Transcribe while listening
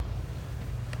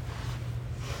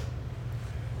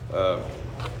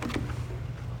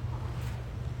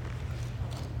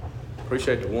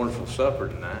Appreciate the wonderful supper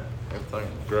tonight. Everything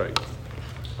was great.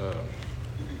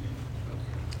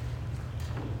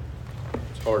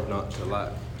 It's hard not to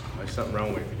like. There's something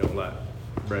wrong with you if you don't like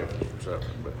breakfast or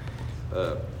supper.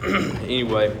 But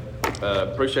anyway,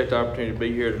 appreciate the opportunity to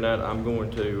be here tonight. I'm going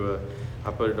to.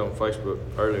 I put it on Facebook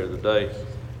earlier today.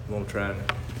 I'm going to try and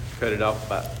cut it off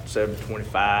about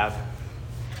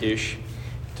 7:25-ish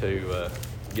to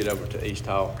get over to East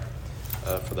Hall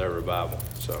for their revival.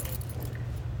 So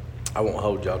I won't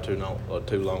hold y'all too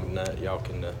long tonight. Y'all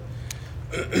can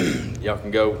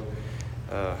go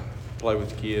play with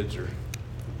the kids or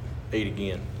eat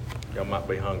again. Y'all might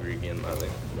be hungry again by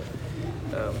then.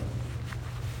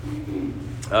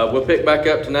 But, we'll pick back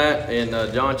up tonight in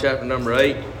John chapter number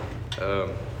 8.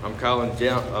 I'm calling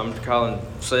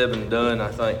 7 done.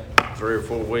 I think 3 or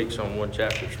 4 weeks on one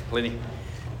chapter is plenty.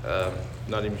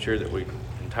 Not even sure that we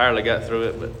entirely got through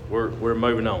it, but we're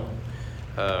moving on.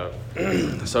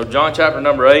 So John chapter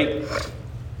number 8,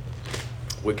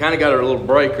 we kind of got a little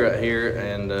break right here,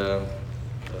 and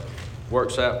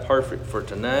works out perfect for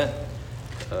tonight.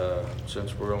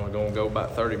 Since we're only going to go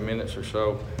about 30 minutes or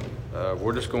so,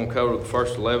 we're just going to cover the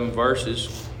first 11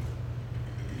 verses.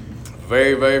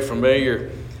 Very, very familiar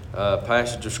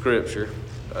passage of Scripture.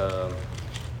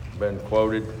 Been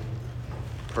quoted,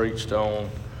 preached on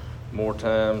more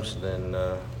times than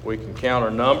we can count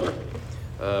or number.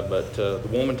 But the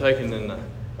woman taken in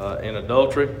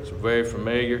adultery is very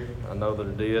familiar. I know that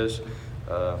it is.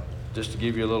 Just to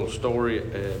give you a little story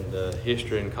and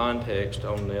history and context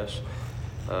on this,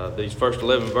 these first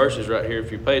 11 verses right here,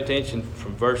 if you pay attention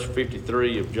from verse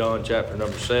 53 of John chapter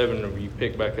number 7, or you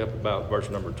pick back up about verse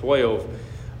number 12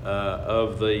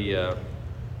 of the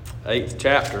 8th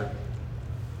chapter,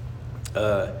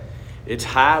 it's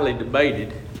highly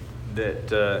debated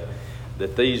that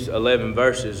these 11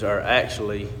 verses are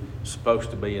actually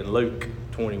supposed to be in Luke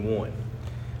 21.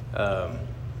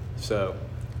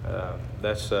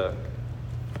 That's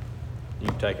you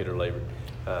can take it or leave it.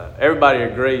 Everybody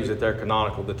agrees that they're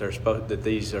canonical, that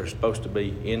these are supposed to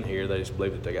be in here. They just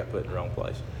believe that they got put in the wrong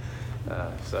place.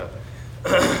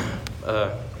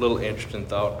 A little interesting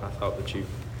thought. I thought that you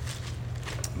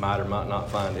might or might not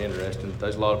find interesting.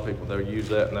 There's a lot of people that use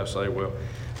that and they'll say, well,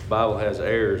 the Bible has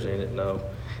errors in it. No.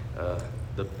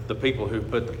 The people who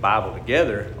put the Bible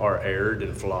together are erred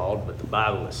and flawed, but the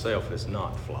Bible itself is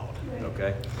not flawed.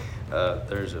 Okay,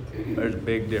 there's a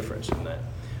big difference in that.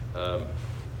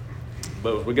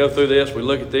 But as we go through this, we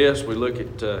look at this, we look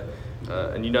at,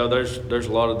 and there's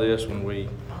a lot of this when we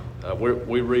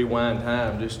rewind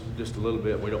time just a little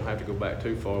bit. We don't have to go back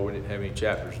too far. We didn't have any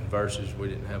chapters and verses. We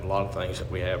didn't have a lot of things that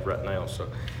we have right now. So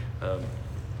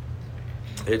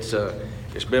it's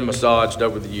been massaged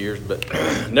over the years, but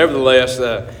nevertheless,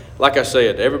 like I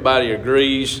said, everybody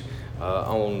agrees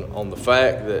on the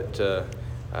fact that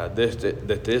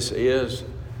this is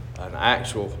an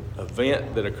actual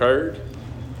event that occurred,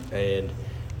 and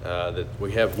that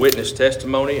we have witness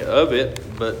testimony of it.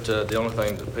 But the only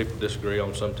thing that people disagree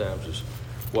on sometimes is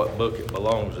what book it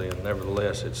belongs in.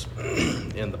 Nevertheless, it's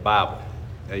in the Bible.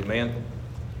 Amen.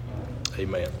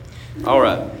 Amen. All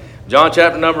right. John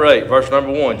chapter number 8, verse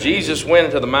number 1. Jesus went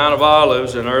into the Mount of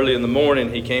Olives, and early in the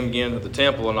morning he came again to the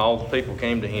temple, and all the people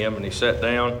came to him, and he sat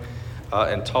down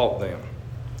and taught them.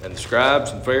 And the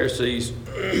scribes and Pharisees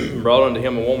brought unto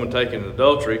him a woman taken in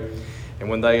adultery, and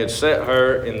when they had set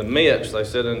her in the midst, they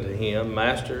said unto him,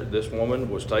 Master, this woman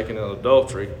was taken in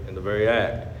adultery in the very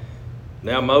act.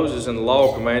 Now Moses in the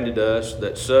law commanded us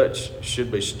that such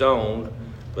should be stoned,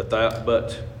 but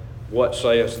what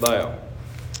sayest thou?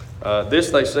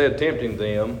 This they said, tempting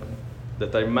them,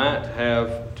 that they might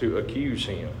have to accuse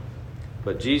him.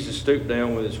 But Jesus stooped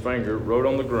down with his finger, wrote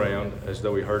on the ground, as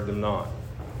though he heard them not.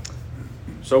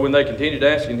 So when they continued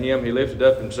asking him, he lifted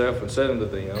up himself and said unto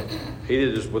them, He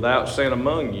that is without sin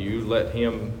among you, let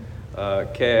him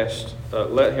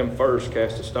first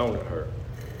cast a stone at her.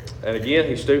 And again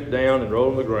he stooped down and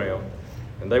wrote on the ground.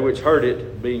 And they which heard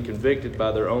it, being convicted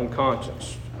by their own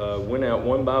conscience, went out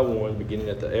one by one, beginning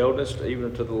at the eldest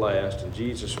even to the last, and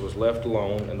Jesus was left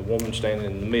alone, and the woman standing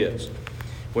in the midst.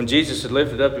 When Jesus had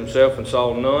lifted up himself and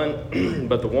saw none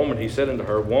but the woman, he said unto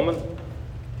her, Woman,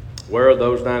 where are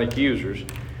those thine accusers?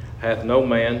 Hath no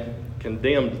man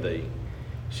condemned thee?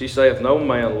 She saith, No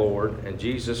man, Lord. And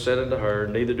Jesus said unto her,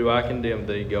 Neither do I condemn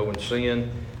thee. Go and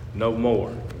sin no more.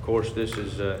 Of course, this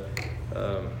is the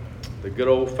good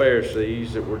old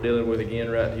Pharisees that we're dealing with again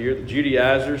right here. The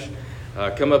Judaizers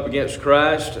come up against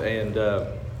Christ, and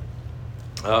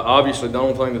obviously the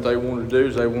only thing that they wanted to do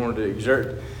is they wanted to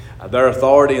exert their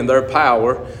authority and their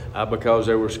power because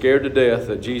they were scared to death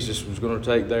that Jesus was going to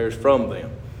take theirs from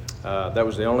them. That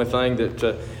was the only thing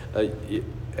that,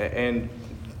 and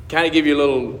kind of give you a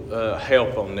little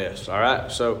help on this, all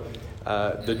right? So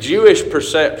the Jewish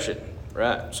perception,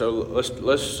 right? So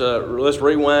let's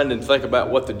rewind and think about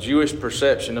what the Jewish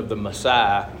perception of the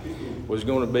Messiah was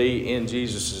going to be in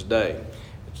Jesus' day.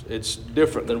 It's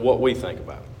different than what we think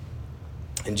about.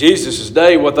 In Jesus'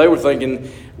 day, what they were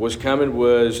thinking was coming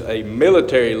was a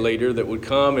military leader that would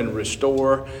come and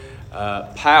restore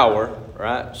power,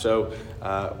 right? So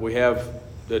we have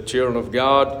the children of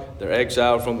God, they're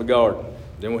exiled from the garden.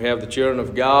 Then we have the children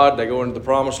of God, they go into the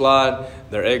promised land,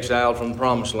 they're exiled from the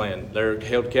promised land. They're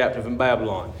held captive in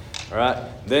Babylon. All right.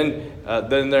 Then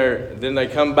they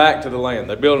come back to the land.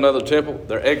 They build another temple.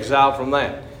 They're exiled from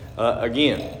that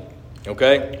again.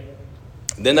 Okay.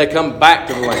 Then they come back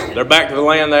to the land. They're back to the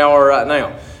land they are right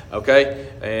now. Okay.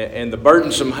 And the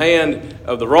burdensome hand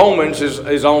of the Romans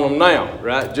is on them now,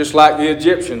 right? Just like the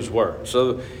Egyptians were.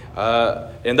 So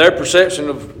in their perception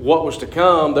of what was to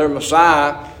come, their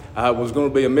Messiah was going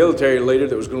to be a military leader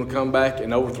that was going to come back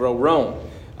and overthrow Rome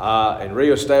and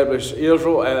reestablish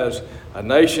Israel as a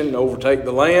nation and overtake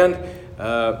the land.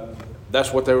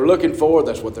 That's what they were looking for.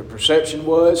 That's what their perception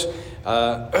was.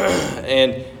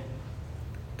 And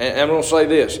I'm going to say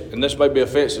this, and this may be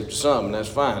offensive to some, and that's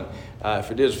fine. If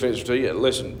it is offensive to you,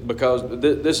 listen, because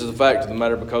this is the fact of the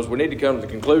matter, because we need to come to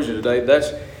the conclusion today.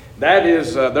 There's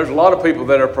a lot of people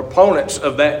that are proponents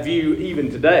of that view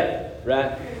even today,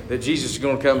 right? That Jesus is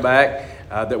going to come back,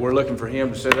 that we're looking for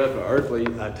him to set up an earthly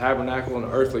tabernacle and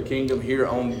an earthly kingdom here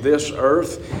on this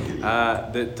earth.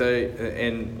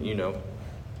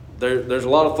 There's a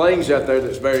lot of things out there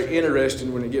that's very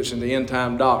interesting when it gets into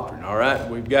end-time doctrine, all right?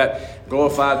 We've got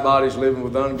glorified bodies living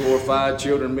with unglorified,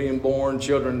 children being born,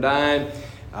 children dying,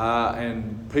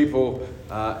 and people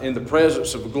in the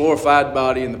presence of a glorified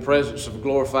body, in the presence of a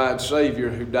glorified Savior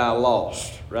who die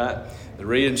lost, right? The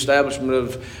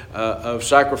reestablishment of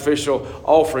sacrificial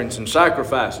offerings and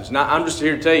sacrifices. Now, I'm just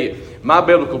here to tell you, my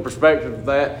biblical perspective of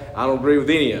that, I don't agree with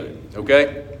any of it,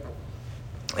 okay?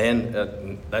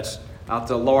 And that's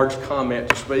a large comment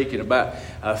to speak in about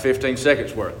 15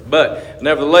 seconds worth. But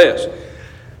nevertheless,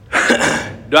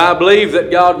 do I believe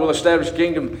that God will establish a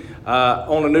kingdom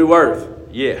on a new earth?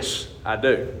 Yes, I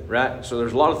do, right? So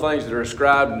there's a lot of things that are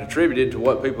ascribed and attributed to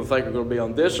what people think are going to be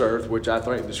on this earth, which I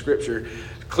think the Scripture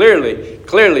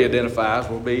clearly identifies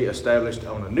will be established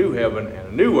on a new heaven and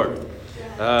a new earth.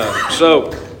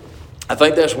 So I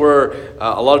think that's where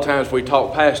a lot of times we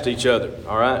talk past each other,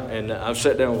 all right? And I've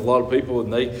sat down with a lot of people,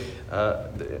 and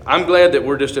I'm glad that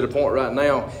we're just at a point right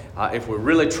now, if we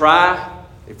really try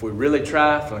for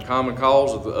the common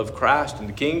cause of Christ and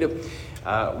the kingdom,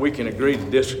 we can agree to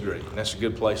disagree. And that's a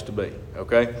good place to be,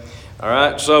 okay? All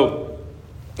right, so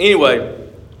anyway,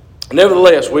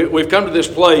 nevertheless, we've come to this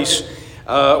place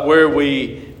where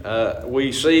we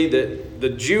see that the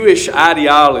Jewish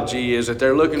ideology is that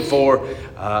they're looking for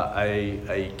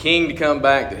a king to come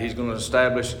back, that he's going to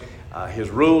establish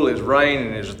his rule, his reign,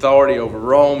 and his authority over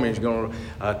Rome. He's going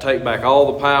to take back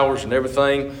all the powers and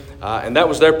everything. And that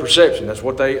was their perception. That's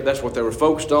what they were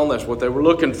focused on. That's what they were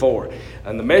looking for.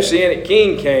 And the Messianic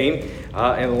king came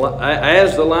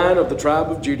as the line of the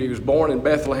tribe of Judah. He was born in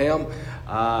Bethlehem.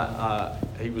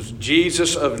 He was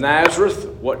Jesus of Nazareth.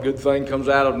 What good thing comes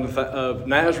out of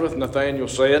Nazareth, Nathanael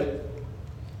said.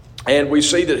 And we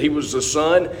see that he was the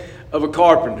son of a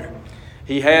carpenter.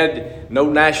 He had no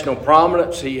national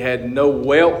prominence. He had no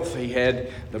wealth.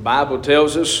 The Bible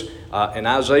tells us in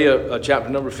Isaiah chapter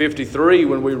number 53,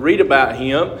 when we read about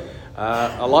him,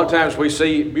 a lot of times we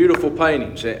see beautiful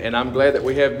paintings. And I'm glad that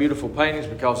we have beautiful paintings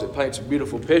because it paints a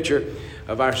beautiful picture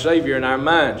of our Savior in our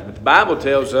minds. But the Bible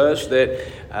tells us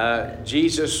that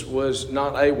Jesus was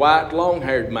not a white,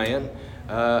 long-haired man,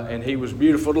 and he was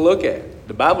beautiful to look at.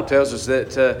 The Bible tells us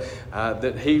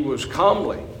that he was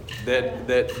comely,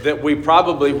 that we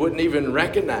probably wouldn't even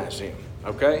recognize him,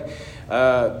 okay?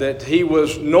 That he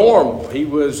was normal, he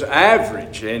was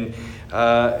average, and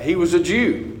he was a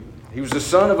Jew. He was the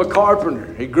son of a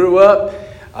carpenter. He grew up,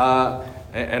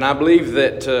 and I believe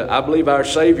our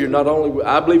Savior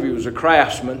I believe he was a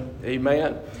craftsman,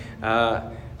 amen.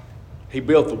 He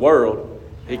built the world,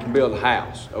 he can build a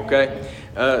house, okay?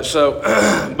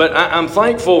 But I'm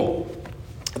thankful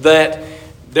that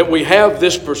we have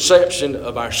this perception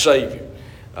of our Savior.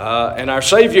 And our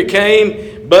Savior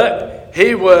came, but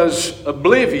he was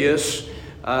oblivious,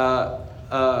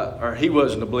 or he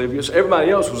wasn't oblivious.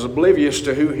 Everybody else was oblivious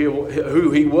to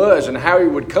who he was and how he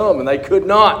would come. And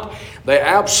they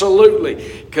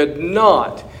absolutely could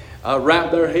not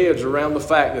wrap their heads around the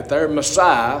fact that their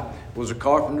Messiah was a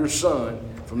carpenter's son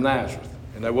from Nazareth,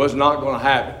 and they was not going to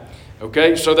have it.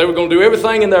 Okay, so they were going to do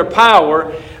everything in their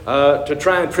power to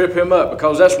try and trip him up,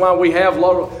 because that's why we have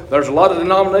there's a lot of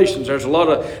denominations, there's a lot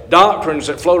of doctrines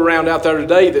that float around out there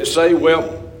today that say,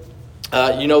 well,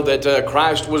 that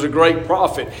Christ was a great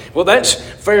prophet. Well, that's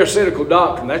Pharisaical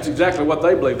doctrine. That's exactly what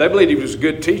they believe. They believed he was a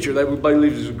good teacher. They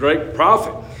believed he was a great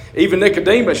prophet. Even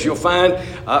Nicodemus, you'll find,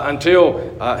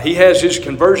 until he has his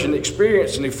conversion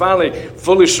experience and he finally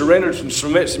fully surrenders and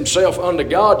submits himself unto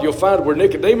God, you'll find where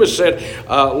Nicodemus said,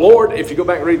 Lord, if you go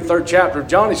back and read the 3rd chapter of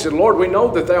John, he said, Lord, we know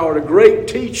that thou art a great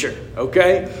teacher,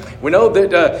 okay? We know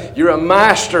that you're a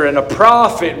master and a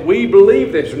prophet. We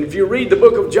believe this. And if you read the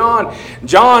book of John,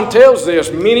 John tells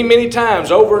this many, many times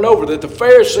over and over, that the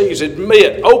Pharisees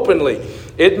openly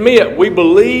admit, we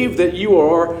believe that you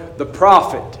are the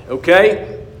prophet,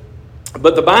 okay?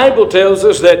 But the Bible tells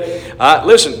us that,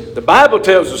 the Bible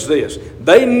tells us this.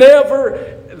 They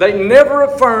never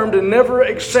affirmed and never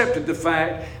accepted the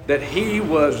fact that he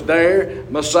was their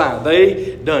Messiah.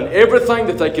 They done everything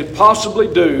that they could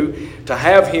possibly do to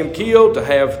have him killed, to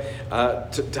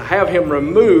have him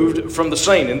removed from the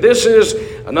scene. And this is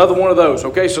another one of those.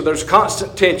 Okay, so there's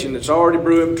constant tension that's already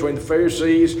brewing between the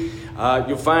Pharisees.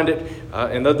 You'll find it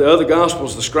in the other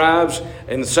Gospels, the scribes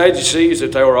and the Sadducees,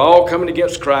 that they were all coming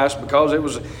against Christ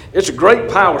because it's a great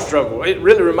power struggle. It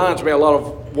really reminds me a lot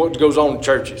of what goes on in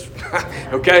churches.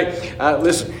 Okay?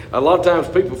 Listen, a lot of times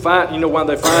people fight, you know why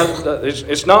they fight?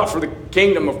 It's not for the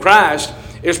kingdom of Christ.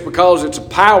 It's because it's a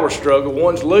power struggle.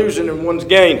 One's losing and one's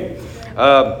gaining.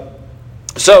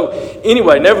 So,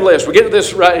 anyway, nevertheless, we get to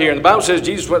this right here. And the Bible says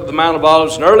Jesus went to the Mount of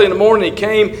Olives, and early in the morning he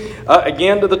came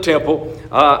again to the temple,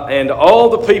 and all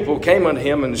the people came unto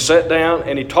him, and he sat down,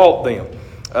 and he taught them.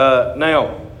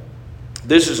 Now,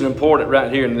 this is important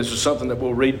right here, and this is something that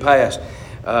we'll read past.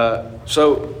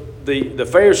 So, the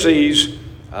Pharisees,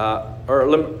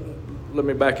 let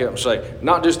me back up and say,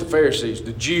 not just the Pharisees,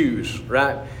 the Jews,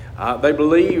 right? They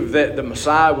believed that the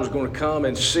Messiah was going to come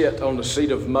and sit on the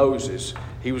seat of Moses.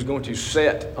 He was going to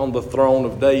sit on the throne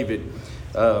of David.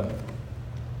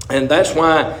 And that's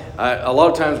why a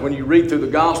lot of times when you read through the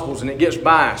Gospels, and it gets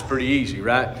biased pretty easy,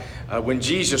 right? When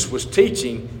Jesus was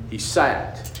teaching, he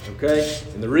sat, okay?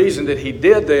 And the reason that he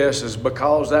did this is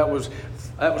because that was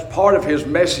part of his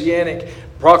messianic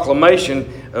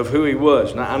proclamation of who he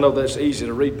was. Now, I know that's easy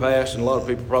to read past, and a lot of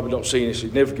people probably don't see any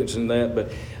significance in that,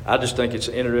 but I just think it's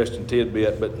an interesting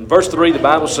tidbit. But in verse 3, the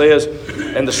Bible says,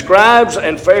 and the scribes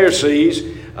and Pharisees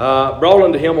brought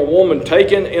unto him a woman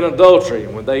taken in adultery.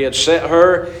 And when they had set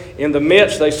her in the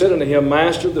midst, they said unto him,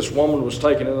 Master, this woman was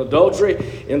taken in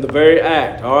adultery in the very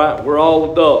act. All right, we're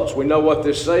all adults. We know what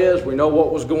this says. We know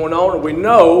what was going on. And we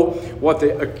know what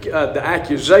the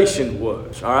accusation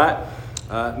was. All right.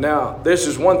 Now, this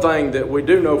is one thing that we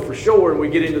do know for sure, and we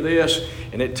get into this,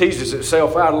 and it teases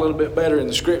itself out a little bit better in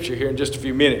the Scripture here in just a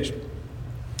few minutes.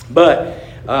 But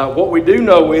what we do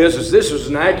know is this was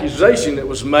an accusation that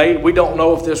was made. We don't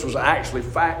know if this was actually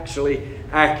factually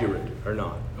accurate or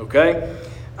not, okay?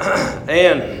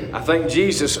 And I think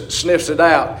Jesus sniffs it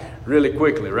out really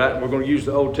quickly, right? We're going to use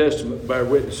the Old Testament to bear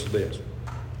witness to this.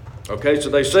 Okay, so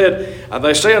they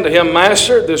say unto him,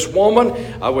 Master, this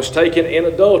woman was taken in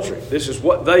adultery. This is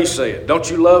what they said. Don't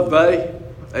you love they?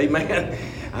 Amen.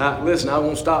 Listen, I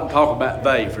won't stop and talk about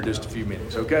they for just a few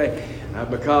minutes, okay?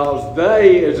 Because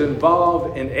they is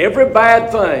involved in every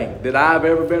bad thing that I've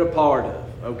ever been a part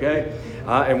of, okay?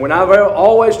 And when I've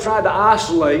always tried to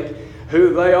isolate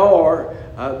who they are,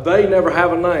 they never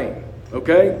have a name,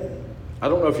 okay? I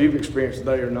don't know if you've experienced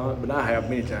they or not, but I have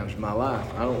many times in my life.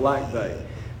 I don't like they.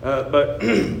 But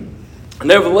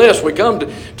nevertheless, we come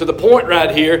to the point right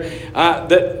here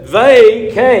that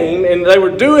they came and they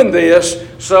were doing this.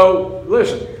 So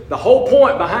listen, the whole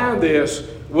point behind this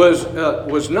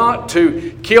was not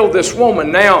to kill this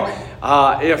woman. Now,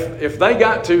 if they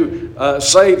got to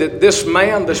say that this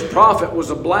man, this prophet,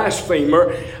 was a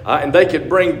blasphemer, and they could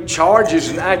bring charges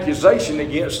and accusation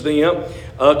against them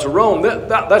to Rome,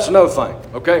 that's another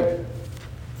thing. Okay.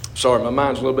 Sorry, my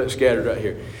mind's a little bit scattered right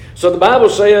here. So the Bible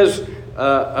says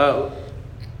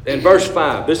in verse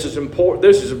 5, this is important.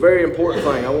 This is a very important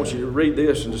thing. I want you to read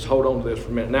this and just hold on to this for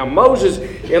a minute. Now Moses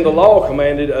in the law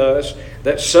commanded us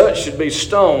that such should be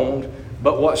stoned,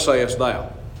 but what sayest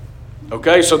thou?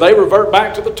 Okay, so they revert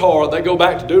back to the Torah. They go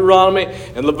back to Deuteronomy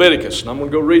and Leviticus. And I'm going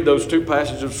to go read those two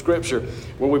passages of Scripture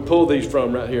where we pull these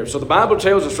from right here. So the Bible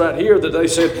tells us right here that they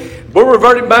said, we're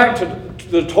reverting back to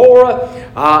the Torah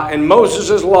and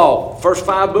Moses' law. First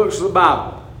 5 books of the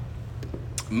Bible.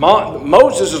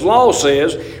 Moses' law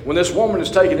says when this woman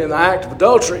is taken in the act of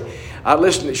adultery,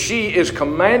 listen, she is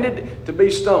commanded to be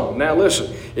stoned. Now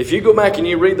listen, if you go back and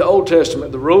you read the Old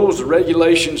Testament, the rules, the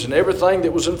regulations, and everything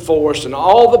that was enforced, and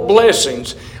all the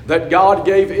blessings that God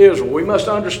gave Israel, we must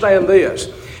understand this.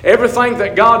 Everything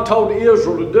that God told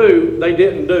Israel to do, they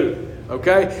didn't do.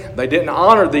 Okay? They didn't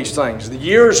honor these things. The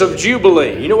years of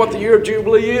Jubilee. You know what the year of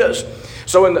Jubilee is?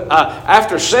 So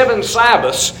after 7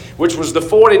 Sabbaths, which was the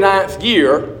 49th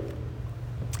year,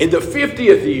 in the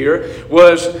 50th year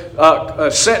was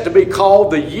set to be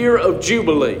called the year of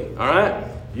Jubilee. All right?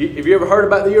 Have you ever heard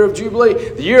about the year of Jubilee?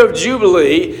 The year of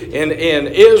Jubilee in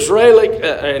Israeli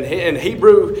and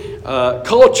Hebrew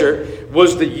culture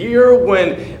was the year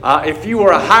when if you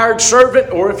were a hired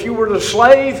servant or if you were a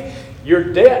slave, your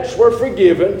debts were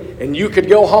forgiven and you could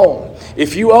go home.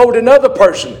 If you owed another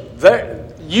person,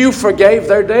 you forgave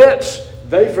their debts.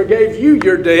 They forgave you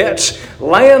your debts.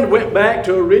 Land went back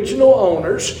to original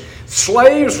owners.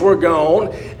 Slaves were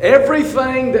gone.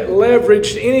 Everything that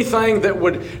leveraged anything that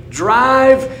would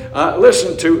drive,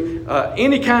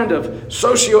 any kind of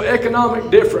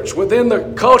socioeconomic difference within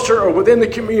the culture or within the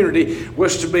community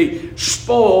was to be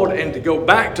spoiled and to go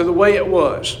back to the way it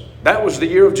was. That was the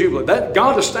year of Jubilee.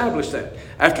 God established that.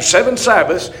 After 7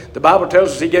 Sabbaths, the Bible tells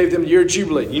us He gave them the year of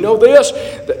Jubilee. You know this?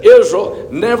 That Israel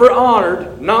never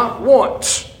honored, not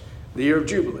once, the year of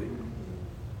Jubilee.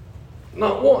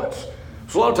 Not once.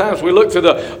 So a lot of times we look through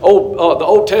the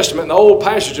Old Testament and the old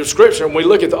passage of Scripture, and we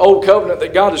look at the old covenant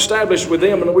that God established with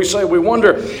them, and we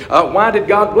wonder, why did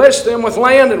God bless them with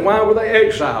land, and why were they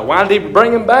exiled? Why did He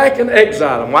bring them back and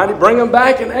exile them? Why did He bring them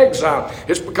back and exile them?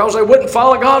 It's because they wouldn't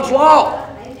follow God's law.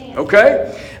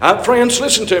 Okay? Friends,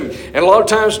 listen to me. And a lot of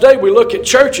times today we look at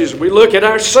churches, we look at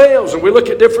ourselves, and we look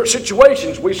at different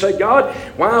situations. We say, God,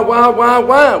 why?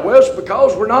 Well, it's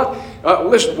because we're not,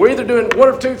 we're either doing one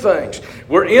of two things.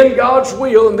 We're in God's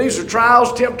will, and these are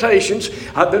trials, temptations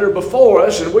that are before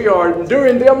us, and we are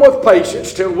enduring them with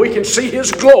patience till we can see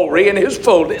His glory and His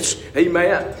fullness.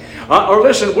 Amen. Or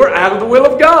listen, we're out of the will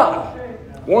of God.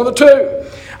 One of the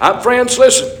two. Friends,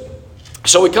 listen.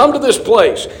 So we come to this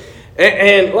place.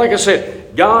 And like I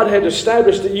said, God had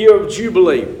established the year of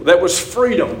Jubilee. That was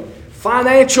freedom.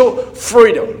 Financial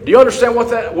freedom. Do you understand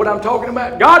what I'm talking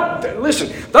about? God,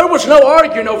 listen, there was no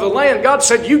arguing over the land. God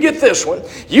said, you get this one,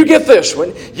 you get this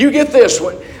one, you get this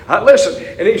one. Listen,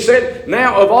 and He said,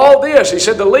 now of all this, He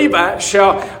said, the Levites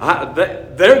shall,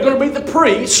 they're going to be the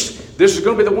priests. This is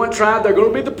going to be the one tribe. They're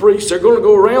going to be the priests. They're going to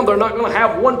go around. They're not going to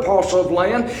have one parcel of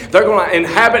land. They're going to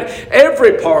inhabit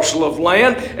every parcel of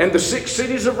land and the 6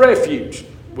 cities of refuge,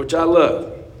 which I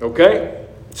love. Okay?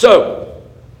 So,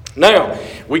 now,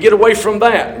 we get away from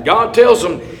that. God tells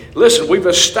them, listen, we've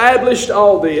established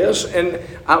all this. And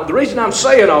the reason I'm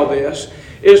saying all this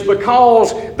is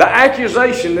because the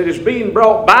accusation that is being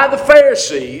brought by the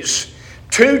Pharisees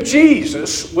to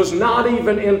Jesus was not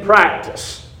even in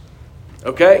practice.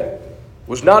 Okay?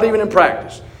 Was not even in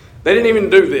practice. They didn't even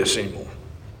do this anymore.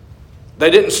 They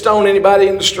didn't stone anybody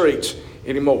in the streets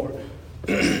anymore.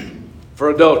 For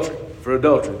adultery. For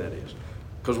adultery, that is.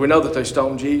 Because we know that they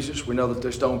stoned Jesus. We know that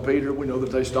they stoned Peter. We know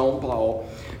that they stoned Paul.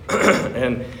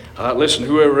 And listen,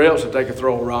 whoever else that they could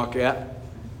throw a rock at.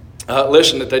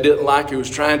 Listen, that they didn't like, who was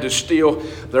trying to steal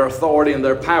their authority and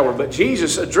their power. But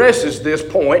Jesus addresses this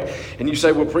point. And you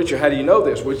say, well, preacher, how do you know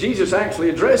this? Well, Jesus actually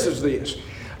addresses this.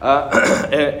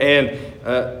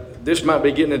 This might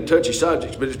be getting into touchy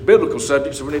subjects, but it's biblical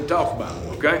subjects, so we need to talk about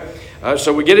them, okay?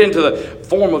 So we get into the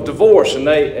form of divorce, and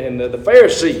the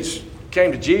Pharisees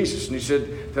came to Jesus, and He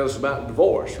said, tell us about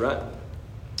divorce, right?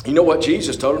 You know what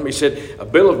Jesus told them? He said, a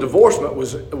bill of divorcement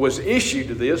was issued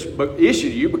to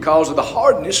you because of the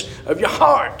hardness of your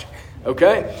heart,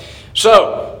 okay?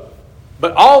 So,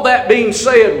 but all that being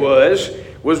said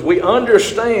was we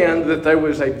understand that there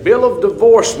was a bill of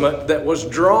divorcement that was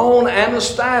drawn and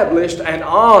established and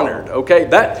honored. Okay,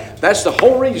 that's the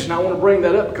whole reason I want to bring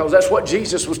that up, because that's what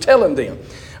Jesus was telling them.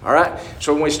 All right,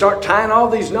 so when we start tying all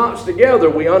these knots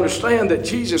together, we understand that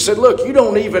Jesus said, look, you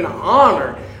don't even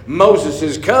honor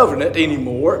Moses' covenant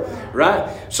anymore,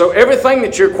 right? So everything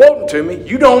that you're quoting to me,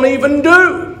 you don't even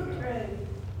do.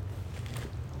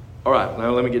 All right,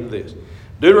 now let me get to this.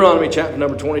 Deuteronomy chapter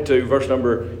number 22, verse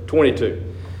number 22.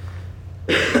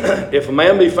 If a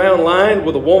man be found lying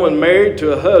with a woman married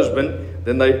to a husband,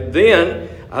 then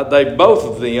they both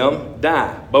of them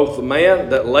die, both the man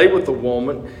that lay with the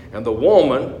woman and the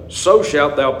woman. So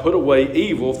shalt thou put away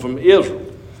evil from Israel.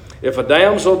 If a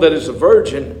damsel that is a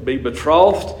virgin be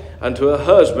betrothed unto a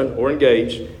husband or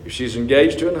engaged, if she's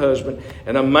engaged to a husband,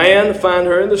 and a man find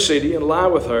her in the city and lie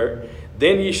with her,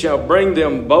 then ye shall bring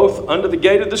them both unto the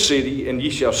gate of the city, and ye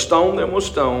shall stone them with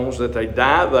stones, that they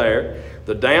die there.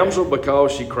 The damsel,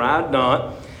 because she cried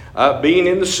not, being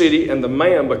in the city, and the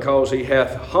man, because he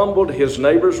hath humbled his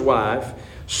neighbor's wife,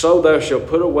 so thou shalt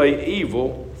put away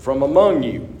evil from among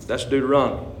you. That's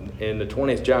Deuteronomy. In the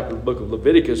 20th chapter of the book of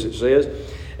Leviticus it says,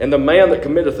 and the man that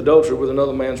committeth adultery with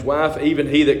another man's wife, even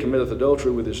he that committeth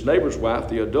adultery with his neighbor's wife,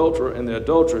 the adulterer and the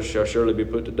adulteress shall surely be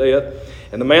put to death.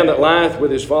 And the man that lieth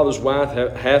with his father's wife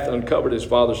hath uncovered his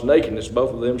father's nakedness.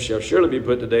 Both of them shall surely be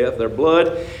put to death. Their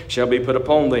blood shall be put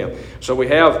upon them. So we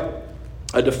have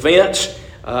a defense,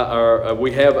 or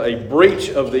we have a breach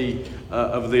of the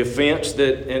offense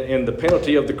that and the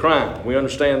penalty of the crime. We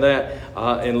understand that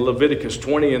in Leviticus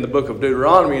 20, in the book of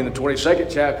Deuteronomy, in the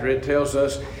 22nd chapter, it tells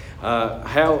us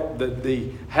how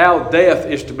death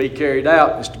is to be carried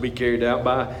out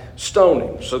by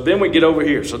stoning. So then we get over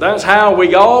here. So that's how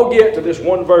we all get to this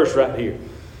one verse right here.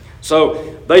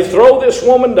 So they throw this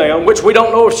woman down, which we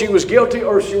don't know if she was guilty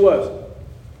or if she wasn't.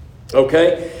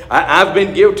 Okay? I've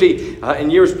been guilty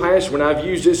in years past when I've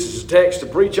used this as a text to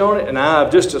preach on it, and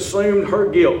I've just assumed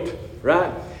her guilt,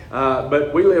 right?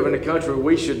 But we live in a country where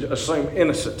we should assume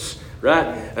innocence, right,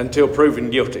 until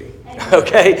proven guilty.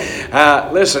 Okay?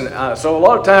 Listen, so a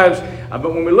lot of times,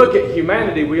 but when we look at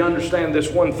humanity, we understand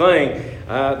this one thing,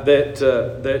 that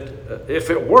if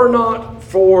it were not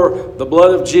for the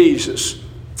blood of Jesus,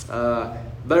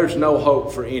 there's no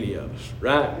hope for any of us,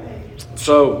 right?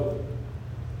 So,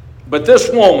 but this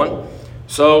woman,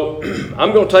 so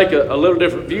I'm going to take a little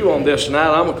different view on this tonight.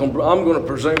 I'm going to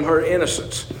presume her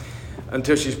innocence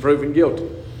until she's proven guilty.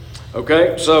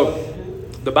 Okay, so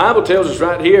the Bible tells us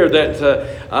right here that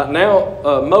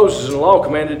now Moses in the law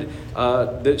commanded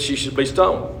that she should be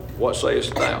stoned. What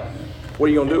sayest thou? What are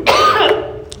you going to do about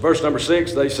it? Verse number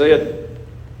 6, they said,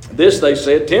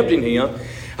 tempting him,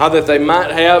 how that they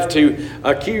might have to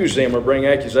accuse him or bring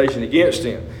accusation against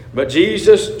him. But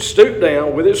Jesus stooped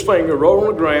down with his finger, wrote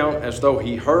on the ground as though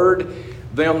he heard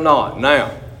them not.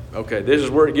 Now, okay, this is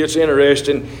where it gets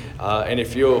interesting, and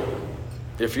if you'll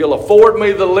afford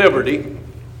me the liberty,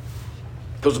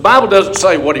 because the Bible doesn't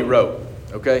say what he wrote,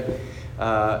 okay?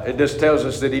 It just tells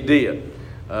us that he did.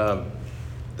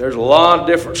 There's a lot of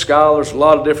different scholars, a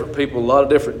lot of different people, a lot of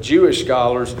different Jewish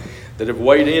scholars that have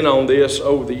weighed in on this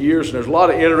over the years, and there's a lot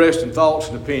of interesting thoughts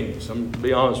and opinions. I'm going to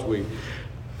be honest with you.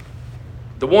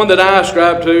 The one that I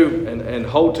ascribe to and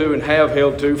hold to and have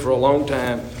held to for a long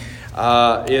time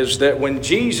is that when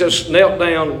Jesus knelt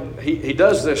down, he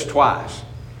does this twice.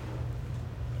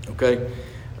 Okay?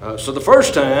 So the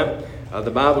first time, the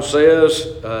Bible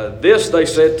says, this they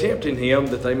said, tempting him,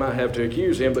 that they might have to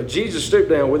accuse him. But Jesus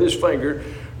stooped down with his finger,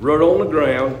 wrote on the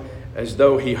ground, as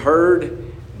though he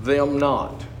heard them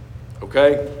not.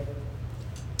 Okay?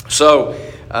 So,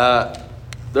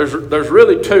 there's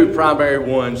really two primary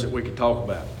ones that we could talk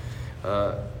about.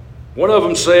 One of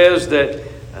them says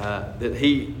that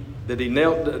he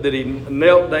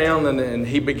knelt down and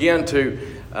he began to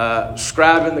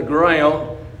scribe in the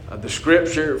ground the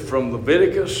scripture from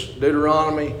Leviticus,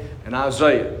 Deuteronomy, and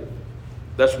Isaiah.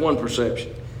 That's one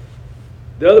perception.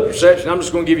 The other perception, I'm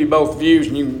just going to give you both views,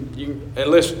 and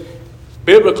listen,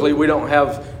 biblically we don't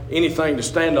have anything to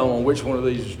stand on which one of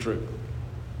these is true.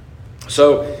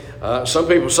 So, some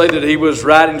people say that he was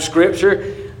writing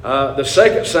scripture. The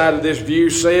second side of this view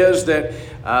says that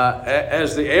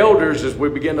as the elders, as we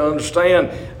begin to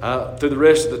understand through the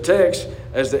rest of the text,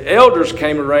 as the elders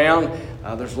came around,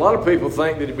 there's a lot of people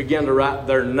think that he began to write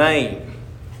their name.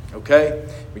 Okay?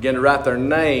 Began to write their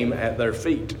name at their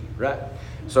feet. Right?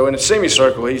 So in a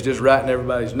semicircle, he's just writing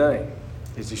everybody's name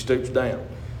as he stoops down.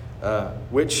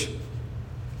 Which...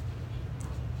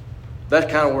 that's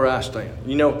kind of where I stand.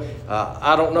 You know,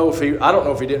 I don't know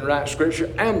if he didn't write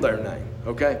scripture and their name.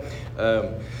 Okay,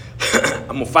 I'm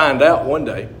gonna find out one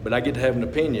day, but I get to have an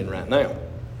opinion right now.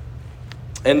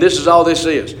 And this is all this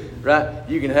is, right?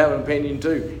 You can have an opinion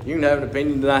too. You can have an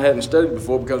opinion that I hadn't studied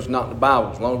before because it's not in the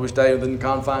Bible. As long as we stay within the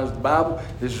confines of the Bible,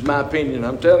 this is my opinion.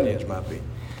 I'm telling you, it's my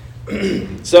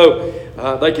opinion. So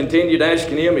they continued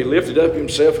asking him. He lifted up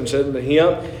himself and said unto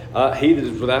him, "He that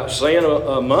is without sin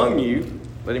among you,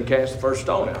 let him cast the first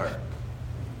stone at her."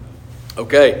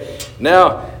 Okay,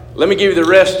 now let me give you the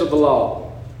rest of the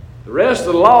law. The rest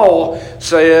of the law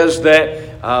says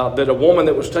that that a woman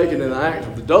that was taken in the act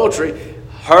of adultery,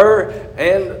 her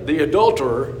and the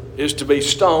adulterer is to be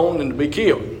stoned and to be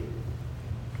killed.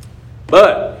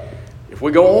 But if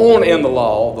we go on in the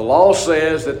law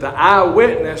says that the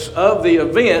eyewitness of the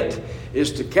event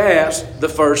is to cast the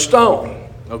first stone.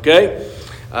 Okay,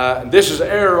 this is an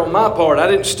error on my part. I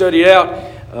didn't study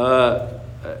out.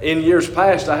 In years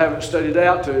past, I haven't studied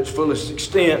out to its fullest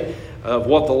extent of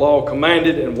what the law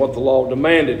commanded and what the law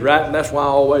demanded, right? And that's why I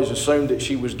always assumed that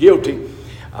she was guilty.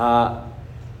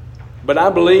 But I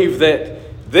believe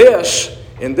that This,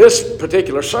 in this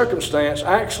particular circumstance,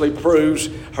 actually proves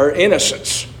her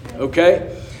innocence,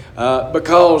 okay?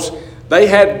 Because they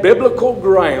had biblical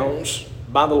grounds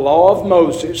by the law of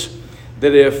Moses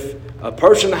that if a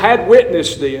person had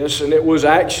witnessed this and it was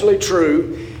actually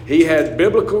true, he had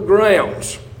biblical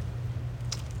grounds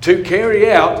to carry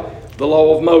out the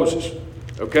law of Moses,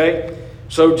 okay?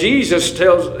 So Jesus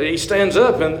he stands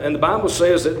up, and the Bible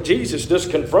says that Jesus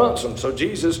just confronts them. So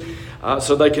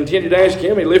so they continued to ask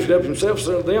him. He lifted up himself,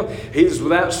 said to them, "He is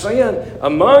without sin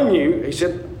among you." He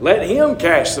said, "Let him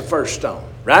cast the first stone."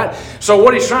 Right? So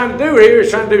what he's trying to do here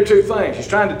is trying to do two things. He's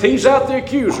trying to tease out the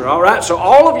accuser, all right? So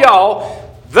all of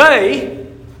y'all, right?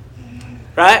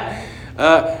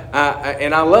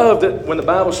 And I love that when the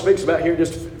Bible speaks about here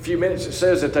just a few minutes, it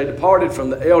says that they departed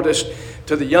from the eldest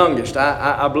to the youngest.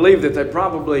 I believe that they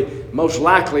probably most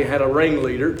likely had a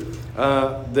ringleader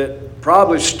that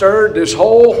probably stirred this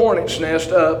whole hornet's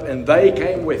nest up, and they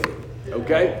came with him,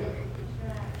 okay?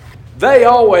 They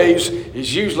always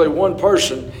is usually one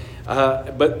person,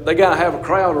 but they got to have a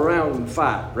crowd around them to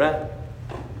fight, right?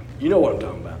 You know what I'm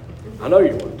talking about. I know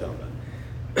you know what I'm talking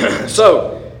about.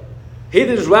 So, he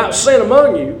that is without sin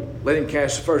among you, let him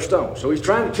cast the first stone. So he's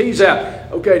trying to tease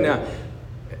out, okay, now,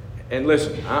 and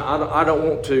listen, I don't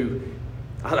want to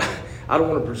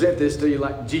present this to you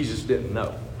like Jesus didn't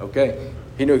know, okay?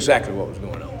 He knew exactly what was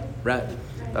going on, right?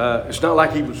 It's not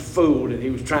like he was fooled and he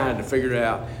was trying to figure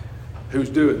out who's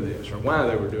doing this or why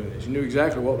they were doing this. He knew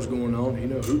exactly what was going on. He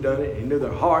knew who done it. He knew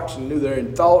their hearts and knew their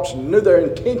thoughts and knew their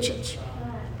intentions,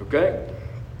 okay?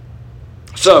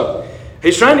 So,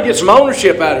 he's trying to get some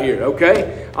ownership out of here,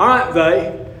 okay? All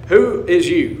right, who is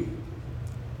you?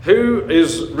 Who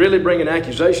is really bringing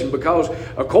accusation? Because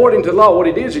according to the law, what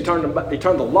he did is he turned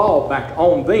the law back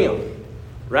on them,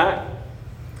 right?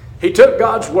 He took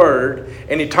God's word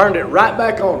and he turned it right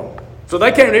back on them. So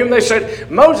they came to him and they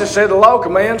said, Moses said the law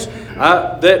commands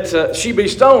that she be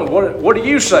stoned. What do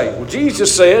you say? Well,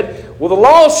 Jesus said, well, the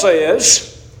law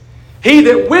says, he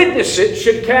that witnessed it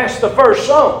should cast the first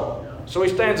stone. So he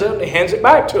stands up and he hands it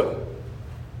back to him.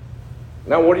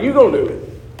 Now, what are you going to do with it?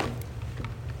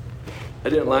 I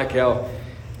didn't like how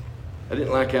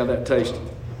that tasted.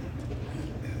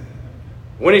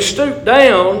 When he stooped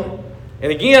down,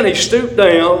 and again he stooped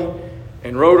down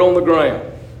and wrote on the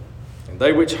ground. And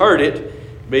they which heard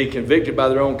it, being convicted by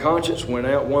their own conscience, went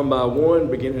out one by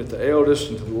one, beginning at the eldest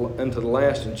and to the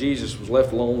last, and Jesus was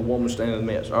left alone, the woman standing in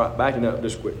the midst. All right, backing up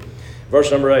just quick. Verse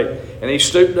number 8. And he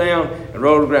stooped down and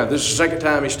wrote on the ground. This is the second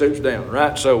time he stoops down,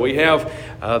 right? So we have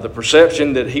the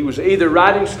perception that he was either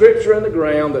writing scripture in the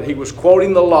ground, that he was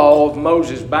quoting the law of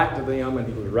Moses back to them, and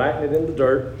he was writing it in the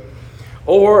dirt.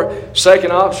 Or,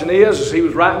 second option is he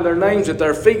was writing their names at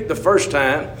their feet the first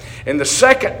time. And the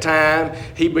second time,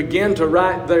 he began to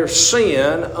write their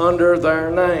sin under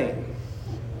their name.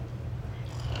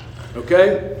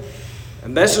 Okay?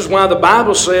 And this is why the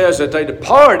Bible says that they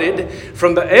departed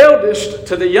from the eldest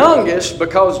to the youngest,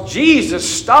 because Jesus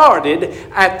started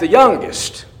at the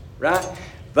youngest. Right?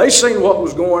 They seen what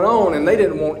was going on and they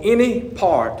didn't want any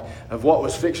part of what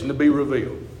was fixing to be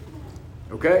revealed.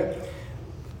 Okay?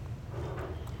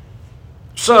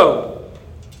 So,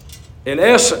 in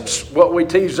essence, what we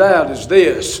tease out is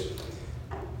this.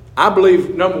 I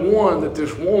believe, number one, that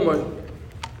this woman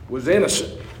was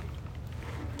innocent.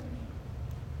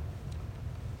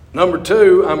 Number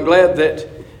two, I'm glad that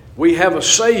we have a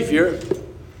Savior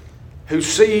who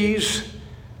sees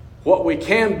what we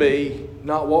can be,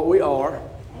 not what we are.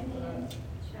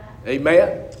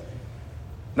 Amen?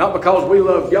 Not because we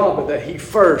love God, but that He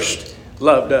first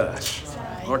loved us.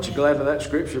 Aren't you glad of that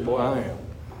scripture? Boy, I am.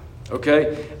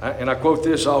 Okay? And I quote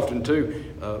this often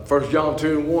too. 1 John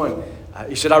 2:1.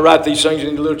 He said, I write these things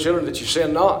unto little children that you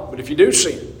sin not. But if you do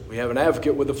sin, we have an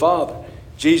advocate with the Father,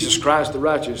 Jesus Christ the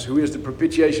righteous, who is the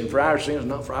propitiation for our sins,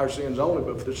 not for our sins only,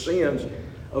 but for the sins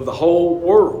of the whole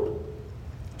world.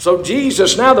 So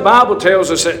Jesus, now the Bible tells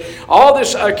us that all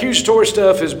this accusatory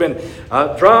stuff has been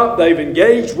dropped. They've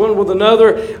engaged one with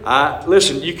another.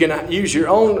 Listen, you can use your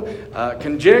own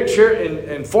conjecture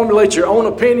and formulate your own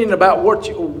opinion about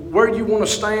where you want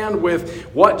to stand with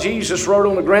what Jesus wrote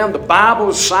on the ground. The Bible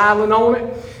is silent on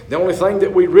it. The only thing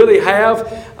that we really have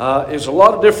is a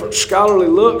lot of different scholarly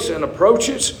looks and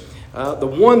approaches. The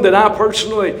one that I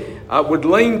personally would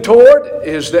lean toward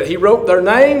is that he wrote their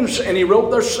names and he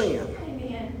wrote their sin.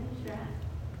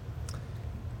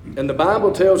 And the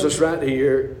Bible tells us right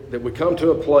here that we come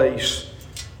to a place,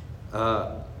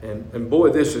 and boy,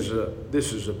 this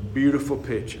is a beautiful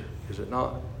picture, is it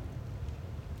not?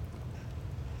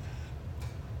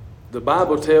 The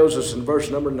Bible tells us in verse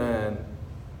number 9.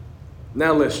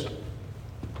 Now listen.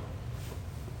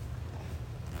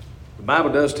 The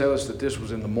Bible does tell us that this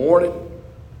was in the morning.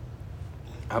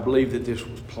 I believe that this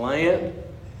was planned.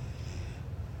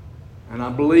 And I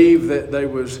believe that there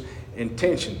was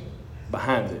intention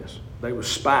behind this. There was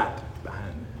spite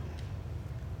behind it.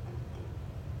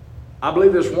 I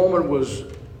believe this woman was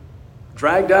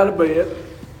dragged out of bed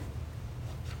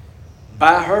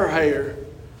by her hair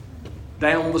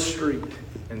down the street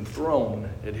and thrown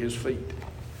at his feet.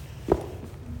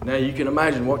 Now you can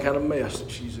imagine what kind of mess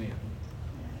that she's in.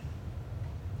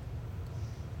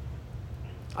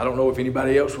 I don't know if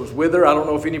anybody else was with her. I don't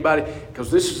know if anybody,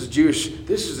 because this is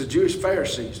the Jewish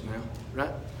Pharisees now,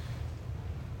 right?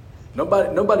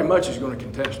 Nobody much is going to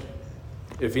contest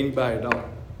it, if anybody at all.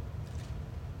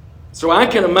 So I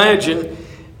can imagine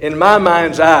in my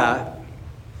mind's eye,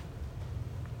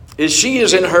 as she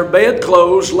is in her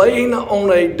bedclothes, laying on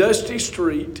a dusty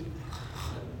street,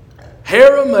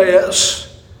 hair a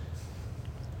mess,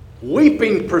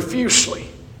 weeping profusely.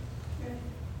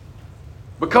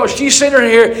 Because she's sitting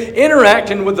here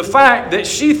interacting with the fact that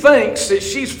she thinks that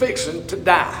she's fixing to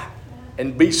die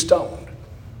and be stoned.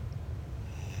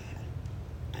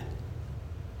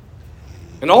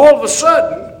 And all of a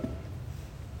sudden,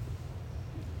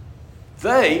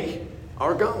 they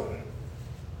are gone.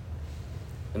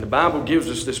 And the Bible gives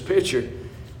us this picture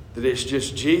that it's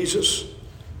just Jesus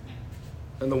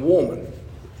and the woman.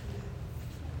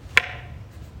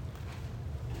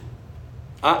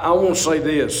 I want to say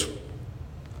this.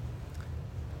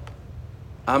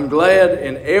 I'm glad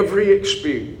in every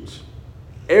experience,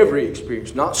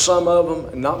 not some of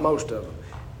them and not most of them,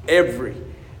 every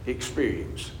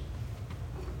experience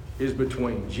is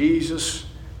between Jesus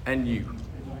and you.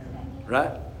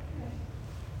 Right?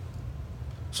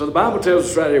 So the Bible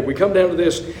tells us right here, we come down to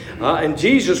this, and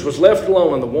Jesus was left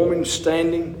alone and the woman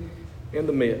standing in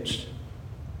the midst.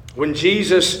 When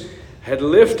Jesus had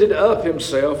lifted up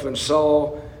himself and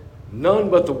saw none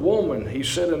but the woman, he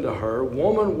said unto her,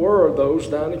 Woman, where are those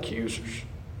thine accusers?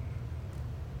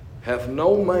 Hath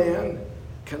no man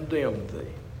condemned thee?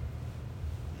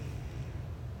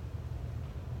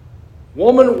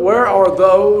 Woman, where are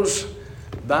those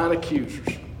thine accusers?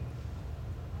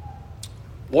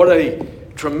 What a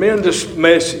tremendous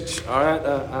message. All right,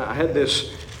 I had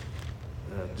this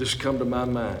just come to my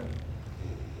mind.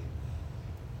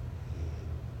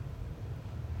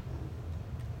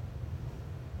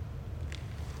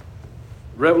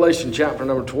 Revelation chapter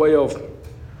number 12,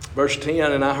 verse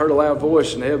 10, and I heard a loud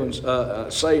voice in heaven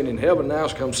saying, In heaven now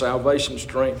comes salvation,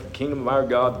 strength, the kingdom of our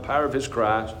God, the power of his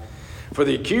Christ. For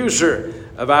the accuser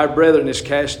of our brethren is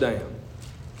cast down,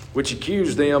 which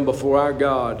accused them before our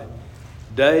God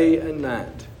day and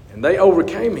night. And they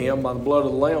overcame him by the blood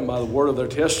of the Lamb, by the word of their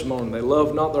testimony. They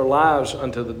loved not their lives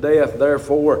unto the death.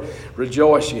 Therefore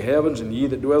rejoice, ye heavens, and ye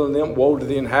that dwell in them. Woe to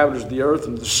the inhabitants of the earth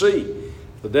and the sea.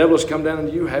 The devil is come down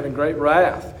unto you, having great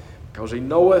wrath, because he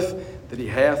knoweth that he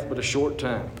hath but a short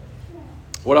time.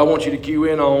 What I want you to cue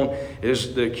in on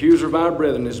is the accuser of our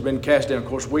brethren has been cast down. Of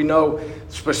course, we know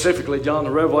specifically John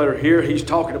the Revelator here, he's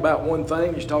talking about one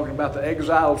thing. He's talking about the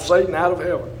exile of Satan out of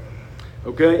heaven.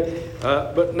 Okay?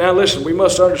 But now listen, we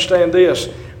must understand this.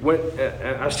 When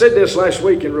I said this last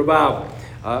week in revival.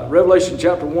 Revelation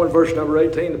chapter 1, verse number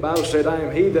 18, the Bible said, I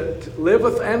am he that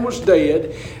liveth and was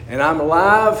dead, and I'm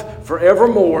alive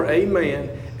forevermore, amen,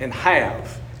 and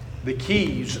have the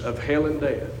keys of hell and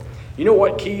death. You know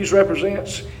what keys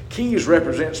represents? Keys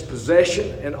represents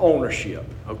possession and ownership,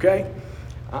 okay?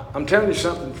 I'm telling you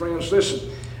something, friends, listen.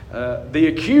 The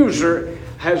accuser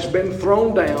has been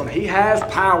thrown down. He has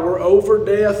power over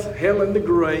death, hell, and the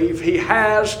grave. He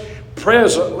has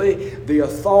presently the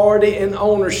authority and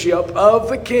ownership of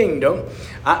the kingdom.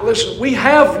 Listen, we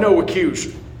have no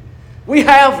accuser. We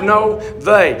have no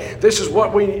they. This is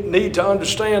what we need to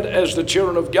understand as the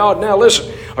children of God. Now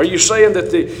listen, are you saying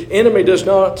that the enemy does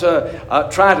not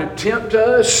try to tempt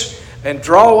us and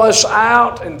draw us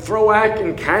out and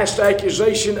and cast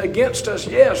accusation against us?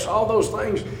 Yes, all those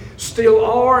things still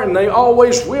are, and they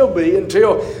always will be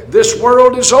until this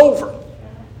world is over.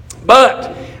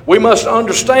 But we must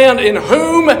understand in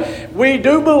whom we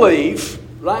do believe,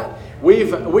 right? We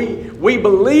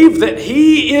believe that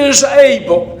he is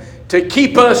able to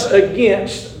keep us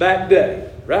against that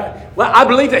day, right? Well, I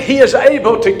believe that he is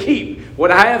able to keep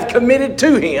what I have committed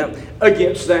to him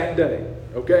against that day,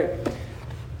 okay?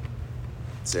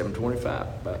 7:25,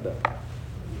 about done.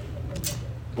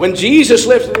 When Jesus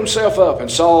lifted himself up and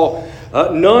saw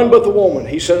none but the woman,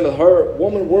 he said unto her,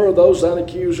 Woman, where are those thine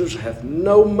accusers? Hath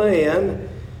no man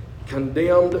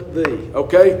condemned thee?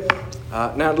 Okay?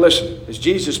 Now listen, as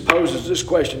Jesus poses this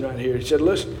question right here, he said,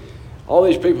 listen, all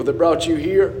these people that brought you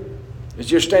here is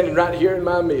just standing right here in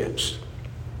my midst.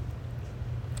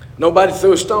 Nobody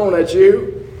threw a stone at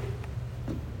you.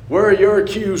 Where are your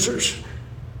accusers?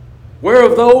 Where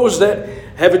are those that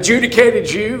have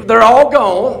adjudicated you? They're all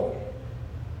gone.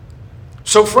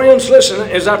 So friends, listen,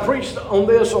 as I preached on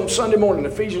this on Sunday morning,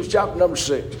 Ephesians chapter number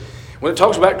 6, when it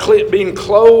talks about being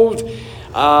clothed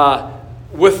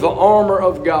with the armor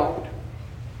of God.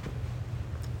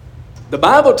 The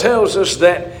Bible tells us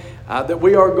that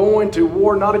we are going to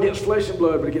war not against flesh and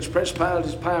blood, but against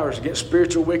principalities, powers, against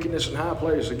spiritual wickedness in high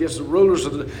places, against the rulers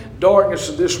of the darkness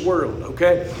of this world.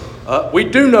 Okay, we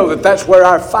do know that that's where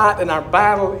our fight and our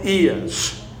battle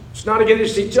is. It's not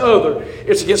against each other;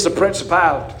 it's against the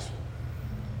principalities.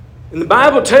 And the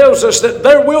Bible tells us that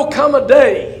there will come a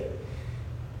day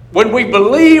when we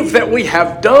believe that we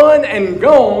have done and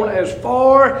gone as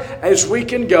far as we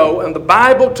can go, and the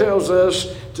Bible tells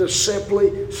us to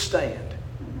simply stand.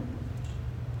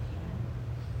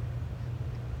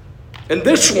 And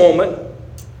this woman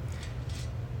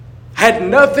had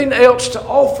nothing else to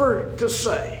offer to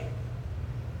say.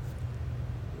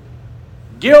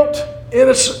 Guilt,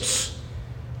 innocence.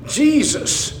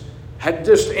 Jesus had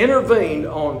just intervened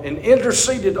on and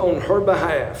interceded on her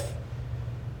behalf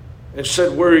and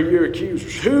said, "Where are your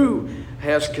accusers? Who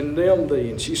has condemned thee?"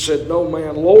 And she said, "No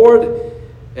man, Lord."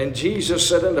 And Jesus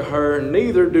said unto her,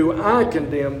 "Neither do I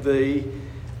condemn thee,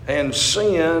 and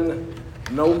sin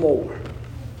no more."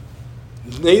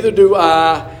 Neither do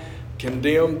I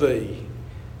condemn thee,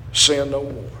 sin no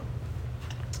more.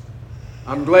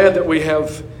 I'm glad that we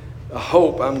have a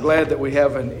hope. I'm glad that we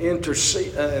have an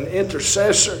intercessor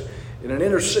and an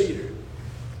interceder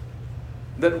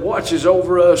that watches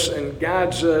over us and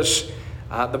guides us.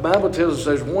 The Bible tells us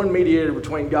there's one mediator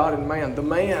between God and man, the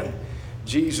man,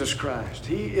 Jesus Christ.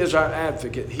 He is our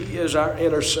advocate. He is our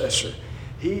intercessor.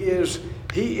 He is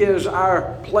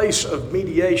our place of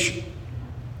mediation.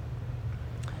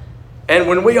 And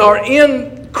when we are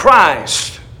in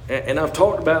Christ, and I've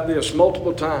talked about this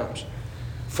multiple times,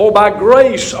 for by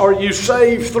grace are you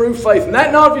saved through faith. And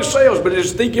that not of yourselves, but it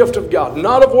is the gift of God,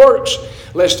 not of works,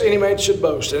 lest any man should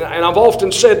boast. And I've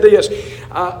often said this,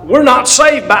 we're not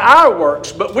saved by our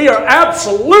works, but we are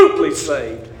absolutely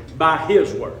saved by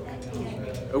His work.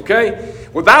 Okay?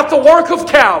 Without the work of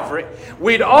Calvary,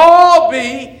 we'd all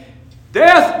be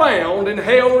death-bound and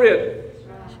hell-ridden.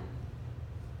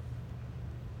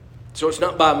 So it's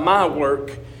not by my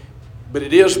work, but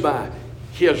it is by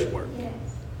His work.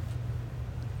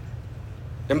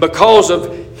 And because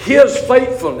of His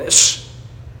faithfulness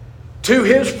to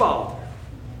His Father,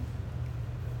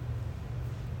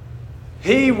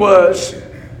 He was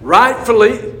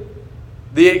rightfully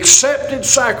the accepted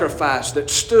sacrifice that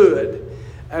stood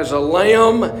as a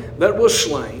lamb that was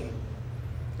slain,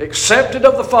 accepted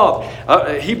of the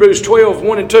Father. Hebrews 12,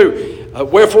 1 and 2.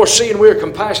 Wherefore, seeing we are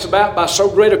compassed about by so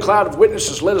great a cloud of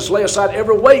witnesses, let us lay aside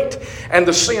every weight and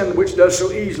the sin which does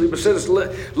so easily beset us,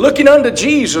 looking unto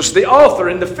Jesus, the author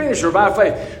and the finisher of our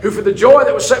faith, who for the joy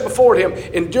that was set before Him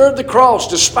endured the cross,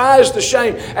 despised the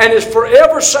shame, and is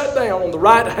forever set down on the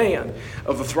right hand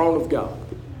of the throne of God.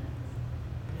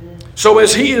 So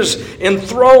as He is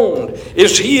enthroned,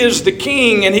 as He is the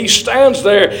King and He stands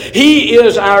there, He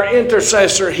is our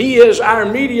intercessor, He is our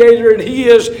mediator, and He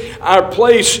is our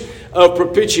place of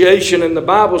propitiation. And the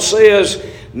Bible says,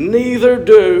 "Neither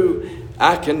do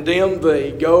I condemn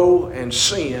thee, go and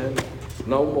sin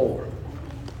no more."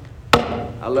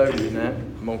 I love you, Nat.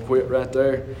 I'm going to quit right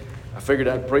there. I figured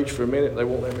I'd preach for a minute. They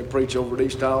won't let me preach over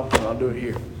these talks, so I'll do it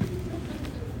here.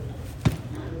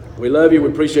 We love you. We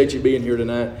appreciate you being here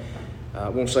tonight. I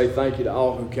want to say thank you to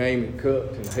all who came and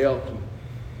cooked and helped. And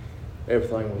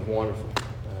everything was wonderful.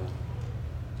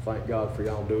 Thank God for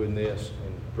y'all doing this,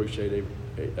 and appreciate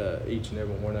each and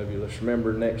every one of you. Let's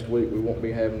remember, next week we won't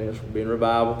be having this. We'll be in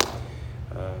revival.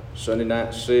 Sunday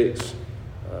night 6,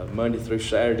 Monday through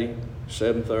Saturday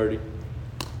 7:30.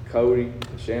 Cody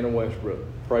and Shannon Westbrook,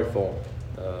 pray for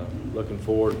them. Looking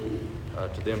forward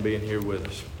to them being here with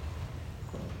us.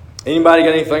 Anybody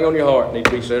got anything on your heart need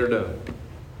to be said or done?